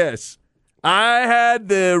do this. I had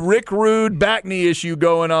the Rick Rude back knee issue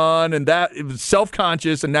going on, and that it was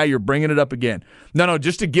self-conscious, and now you're bringing it up again. No,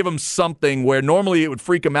 just to give them something where normally it would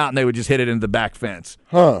freak them out, and they would just hit it into the back fence.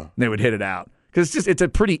 And they would hit it out because it's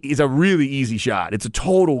a really easy shot. It's a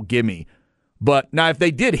total gimme. But now if they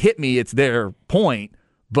did hit me, it's their point,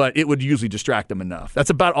 but it would usually distract them enough. That's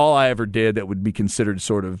about all I ever did that would be considered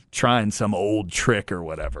sort of trying some old trick or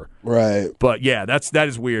whatever. Right. But yeah, that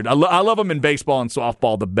is weird. I love them in baseball and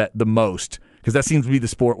softball the most because that seems to be the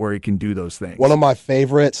sport where you can do those things. One of my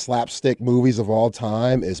favorite slapstick movies of all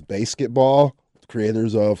time is Basketball.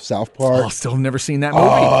 creators of South Park. Oh, still never seen that movie.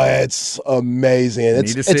 Oh, it's amazing.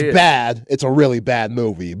 It's bad. It's a really bad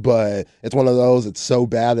movie, but it's one of those, it's so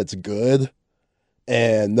bad it's good.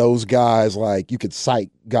 And those guys, like, you could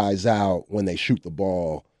psych guys out when they shoot the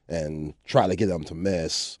ball and try to get them to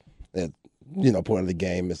miss. And, point of the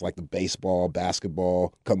game is like the baseball,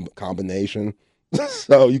 basketball combination.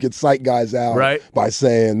 So you could psych guys out by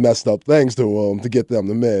saying messed up things to them to get them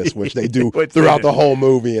to miss, which they do throughout the whole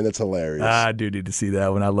movie, and it's hilarious. I do need to see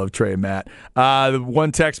that one. I love Trey and Matt. The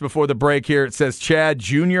one text before the break here, it says, Chad,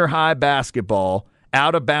 junior high basketball,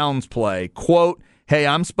 out of bounds play, quote, hey,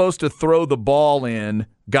 I'm supposed to throw the ball in,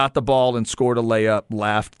 got the ball and scored a layup,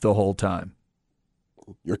 laughed the whole time.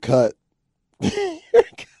 You're cut. The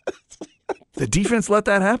defense let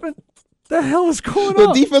that happen? The hell is going on?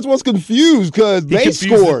 The The defense was confused because they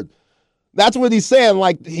scored. That's what he's saying.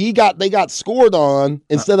 Like, they got scored on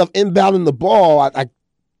instead of inbounding the ball. I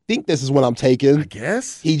think this is what I'm taking. I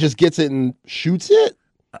guess he just gets it and shoots it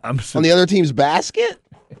on the other team's basket.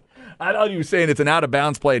 I know you were saying it's an out of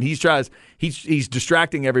bounds play, and he's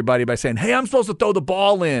distracting everybody by saying, "Hey, I'm supposed to throw the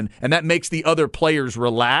ball in," and that makes the other players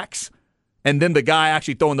relax. And then the guy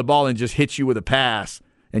actually throwing the ball in just hits you with a pass.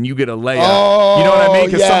 And you get a layup. Oh, you know what I mean?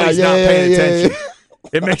 Because somebody's not paying attention.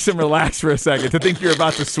 It makes them relax for a second to think you're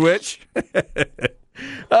about to switch.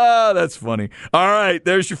 Oh, that's funny. All right,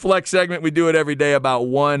 there's your flex segment. We do it every day about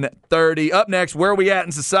 1:30. Up next, where are we at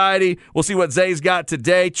in society? We'll see what Zay's got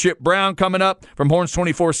today. Chip Brown coming up from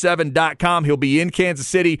horns247.com. He'll be in Kansas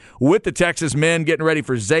City with the Texas men getting ready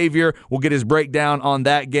for Xavier. We'll get his breakdown on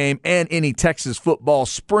that game and any Texas football,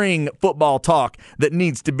 spring football talk that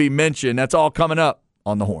needs to be mentioned. That's all coming up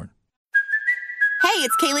on the Horn. Hey,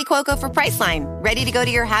 it's Kaylee Cuoco for Priceline. Ready to go to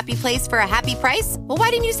your happy place for a happy price? Well, why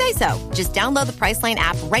didn't you say so? Just download the Priceline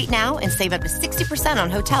app right now and save up to 60% on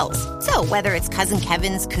hotels. So whether it's Cousin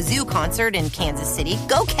Kevin's Kazoo Concert in Kansas City,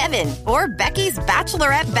 go Kevin, or Becky's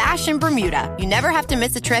Bachelorette Bash in Bermuda, you never have to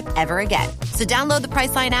miss a trip ever again. So download the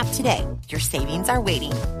Priceline app today. Your savings are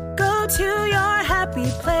waiting. Go to your happy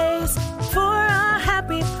place for a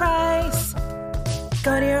happy price.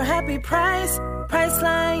 Go to your happy price,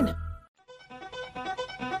 Priceline.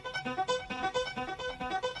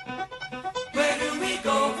 Where do we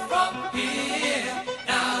go from here,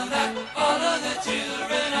 now that all of the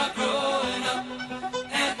children are growing up?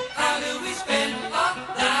 And how do we spend our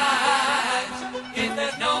lives if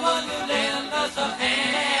there's no one to lend us a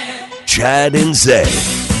hand? Chad and Zay.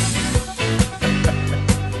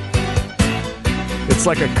 It's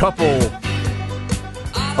like a couple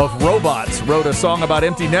of robots wrote a song about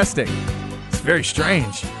empty nesting. It's very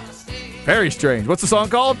strange. Very strange. What's the song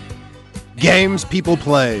called? Games People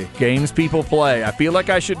Play. Games People Play. I feel like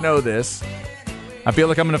I should know this. I feel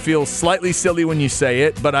like I'm going to feel slightly silly when you say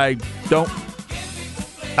it, but I don't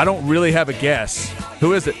really have a guess.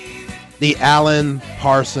 Who is it? The Alan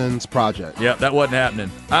Parsons Project. Yeah, that wasn't happening.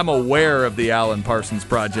 I'm aware of the Alan Parsons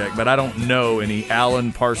Project, but I don't know any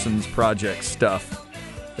Alan Parsons Project stuff.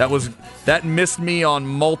 That missed me on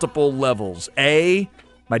multiple levels. A,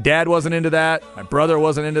 my dad wasn't into that. My brother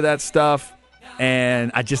wasn't into that stuff.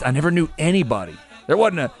 And I never knew anybody.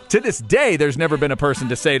 To this day, there's never been a person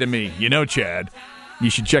to say to me, Chad, you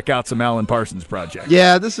should check out some Alan Parsons Project.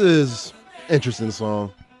 Yeah, this is an interesting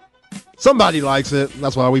song. Somebody likes it.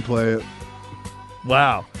 That's why we play it.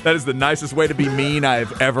 Wow. That is the nicest way to be mean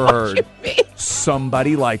I've ever heard.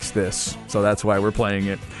 Somebody likes this. So that's why we're playing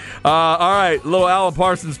it. All right, little Alan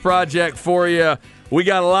Parsons Project for you. We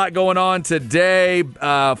got a lot going on today.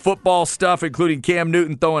 Football stuff, including Cam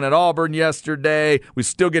Newton throwing at Auburn yesterday. We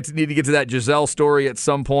still need to get to that Giselle story at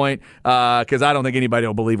some point because I don't think anybody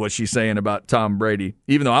will believe what she's saying about Tom Brady,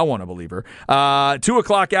 even though I want to believe her. 2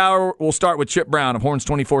 o'clock hour, we'll start with Chip Brown of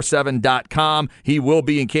horns247.com. He will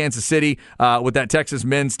be in Kansas City with that Texas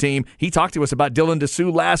men's team. He talked to us about Dylan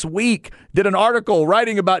Dessou last week, did an article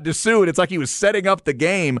writing about Dessou, and it's like he was setting up the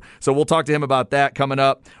game. So we'll talk to him about that coming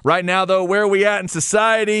up. Right now, though, where are we at in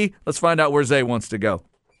society? Let's find out where Zay wants to go.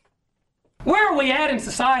 Where are we at in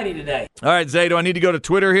society today? All right, Zay, do I need to go to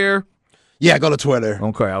Twitter here? Yeah, go to Twitter.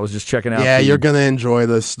 Okay, I was just checking out. Yeah, you're going to enjoy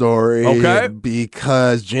this story. Okay.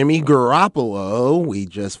 Because Jimmy Garoppolo, we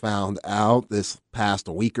just found out this past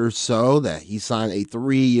week or so that he signed a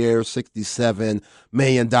 3-year, $67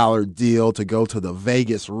 million deal to go to the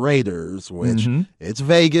Vegas Raiders, which it's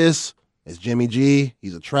Vegas. It's Jimmy G.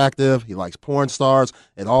 He's attractive. He likes porn stars.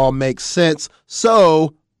 It all makes sense.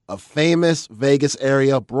 So a famous Vegas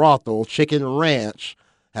area brothel, Chicken Ranch,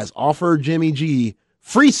 has offered Jimmy G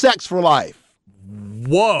free sex for life.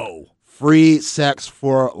 Whoa. Free sex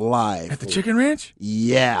for life. At the Chicken Ranch?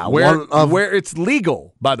 Yeah. Where it's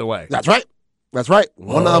legal, by the way. That's right. That's right.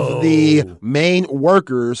 One of the main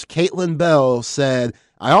workers, Caitlin Bell, said,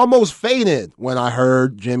 I almost fainted when I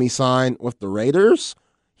heard Jimmy sign with the Raiders.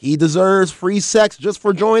 He deserves free sex just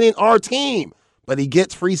for joining our team, but he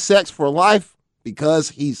gets free sex for life because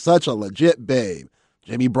he's such a legit babe.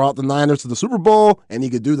 Jimmy brought the Niners to the Super Bowl, and he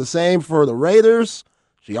could do the same for the Raiders.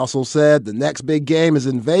 She also said the next big game is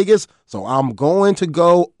in Vegas, so I'm going to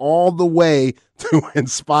go all the way to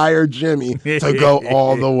inspire Jimmy to go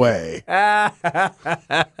all the way.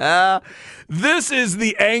 This is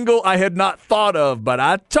the angle I had not thought of, but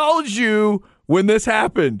I told you when this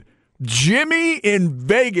happened, Jimmy in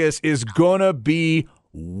Vegas is going to be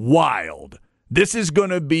wild. This is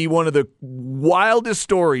going to be one of the wildest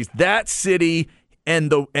stories. That city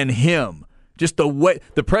and him. Just the way,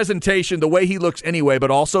 the presentation, the way he looks anyway,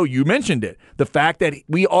 but also, you mentioned it, the fact that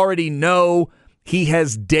we already know he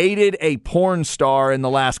has dated a porn star in the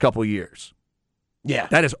last couple of years. Yeah.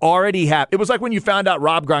 That has already happened. It was like when you found out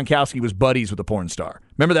Rob Gronkowski was buddies with a porn star.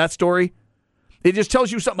 Remember that story? It just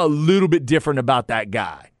tells you something a little bit different about that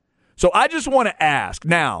guy. So I just want to ask,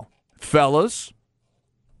 now, fellas,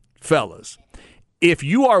 if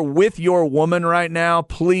you are with your woman right now,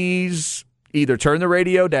 please either turn the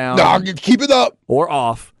radio down. No, keep it up. Or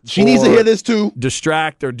off. She needs to hear this too.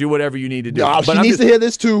 Distract or do whatever you need to do. No, she needs to hear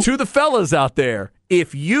this too. To the fellas out there,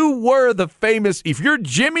 if you're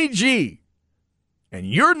Jimmy G and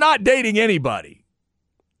you're not dating anybody,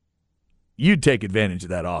 you'd take advantage of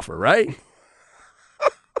that offer, right?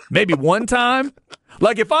 Maybe one time.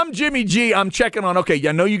 Like if I'm Jimmy G, I'm checking on, okay,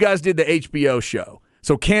 I know you guys did the HBO show.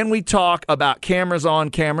 So can we talk about cameras on,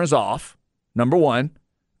 cameras off? Number one.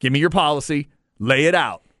 Give me your policy. Lay it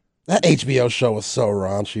out. That HBO show was so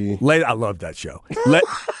raunchy. I love that show.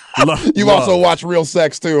 You've also watched Real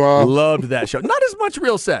Sex too, huh? Loved that show. Not as much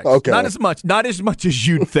Real Sex. Okay. Not as much as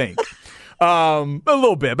you'd think. A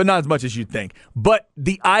little bit, but not as much as you'd think. But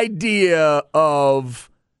the idea of,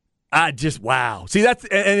 wow. See, and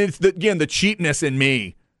it's the cheapness in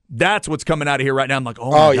me. That's what's coming out of here right now. I'm like, oh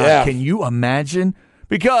my God, yeah. Can you imagine?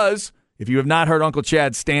 Because if you have not heard Uncle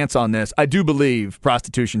Chad's stance on this, I do believe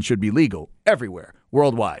prostitution should be legal everywhere,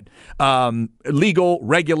 worldwide. Legal,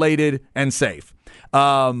 regulated, and safe.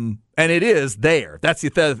 And it is there. That's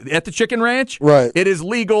at the Chicken Ranch. Right. It is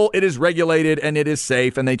legal, it is regulated, and it is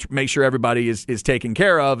safe, and they make sure everybody is taken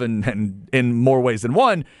care of and in more ways than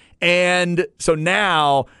one. And so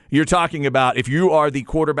now you're talking about if you are the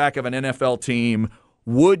quarterback of an NFL team,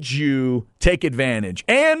 would you take advantage?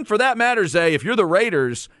 And for that matter, Zay, if you're the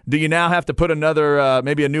Raiders, do you now have to put another,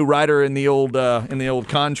 maybe a new rider in the old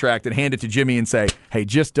contract and hand it to Jimmy and say, hey,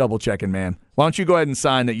 just double checking, man. Why don't you go ahead and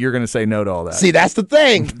sign that you're going to say no to all that? See, that's the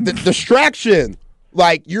thing. The distraction.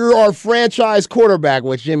 Like, you're our franchise quarterback,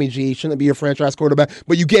 which Jimmy G shouldn't be your franchise quarterback,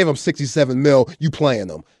 but you gave him $67 million. You playing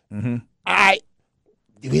them. Mm-hmm.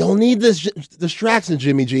 We don't need this distraction,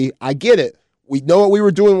 Jimmy G. I get it. We know what we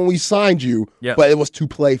were doing when we signed you, but it was to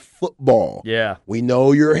play football. Yeah. We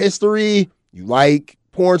know your history. You like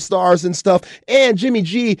porn stars and stuff. And Jimmy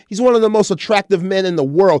G, he's one of the most attractive men in the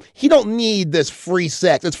world. He don't need this free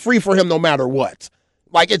sex. It's free for him no matter what.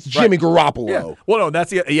 Like, it's Jimmy Garoppolo. Yeah. Well, no,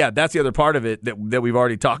 that's the other part of it that we've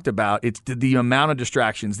already talked about. It's the amount of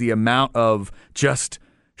distractions, the amount of just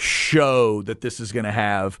show that this is going to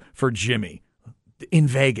have for Jimmy in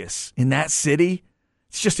Vegas, in that city.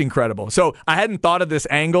 It's just incredible. So I hadn't thought of this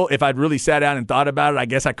angle. If I'd really sat down and thought about it, I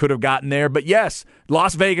guess I could have gotten there. But yes,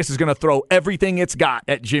 Las Vegas is going to throw everything it's got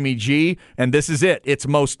at Jimmy G, and this is it. It's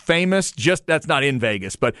most famous, that's not in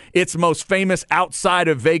Vegas, but it's most famous outside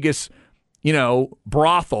of Vegas,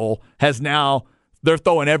 brothel they're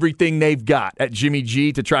throwing everything they've got at Jimmy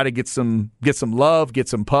G to try to get some love, get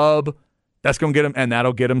some pub. That's going to get him, and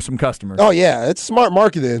that'll get him some customers. Oh, yeah. It's smart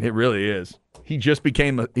marketing. It really is. He just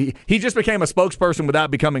became a spokesperson without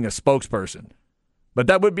becoming a spokesperson. But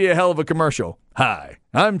that would be a hell of a commercial. Hi,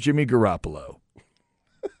 I'm Jimmy Garoppolo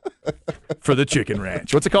for the Chicken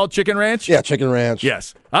Ranch. What's it called? Chicken Ranch? Yeah, Chicken Ranch.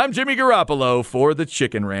 Yes. I'm Jimmy Garoppolo for the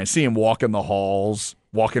Chicken Ranch. See him walking the halls,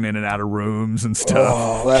 walking in and out of rooms and stuff.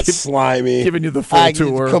 Oh, that's slimy. Giving you the full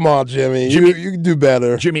tour. Come on, Jimmy. You can do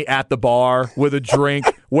better. Jimmy at the bar with a drink,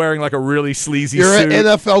 wearing like a really sleazy You're suit. You're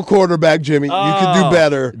an NFL quarterback, Jimmy. You could do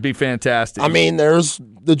better. It'd be fantastic. I mean, there's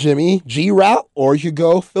the Jimmy G route, or you could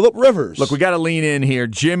go Phillip Rivers. Look, we got to lean in here.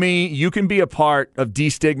 Jimmy, you can be a part of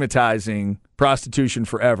destigmatizing prostitution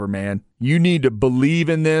forever, man. You need to believe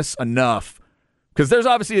in this enough, because there's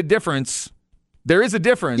obviously a difference. There is a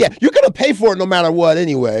difference. Yeah, you're going to pay for it no matter what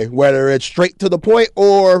anyway, whether it's straight to the point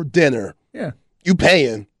or dinner. Yeah. You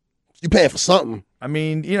paying for something. I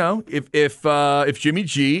mean, if Jimmy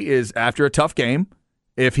G is after a tough game,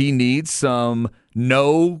 if he needs some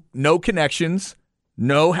no connections,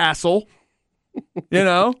 no hassle,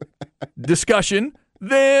 discussion,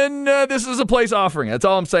 then this is a place offering. That's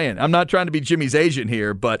all I'm saying. I'm not trying to be Jimmy's agent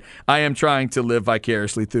here, but I am trying to live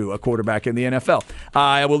vicariously through a quarterback in the NFL.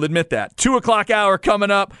 I will admit that. 2 o'clock hour coming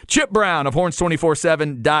up. Chip Brown of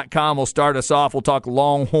Horns247.com will start us off. We'll talk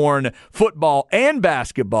Longhorn football and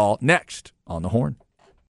basketball next on The Horn.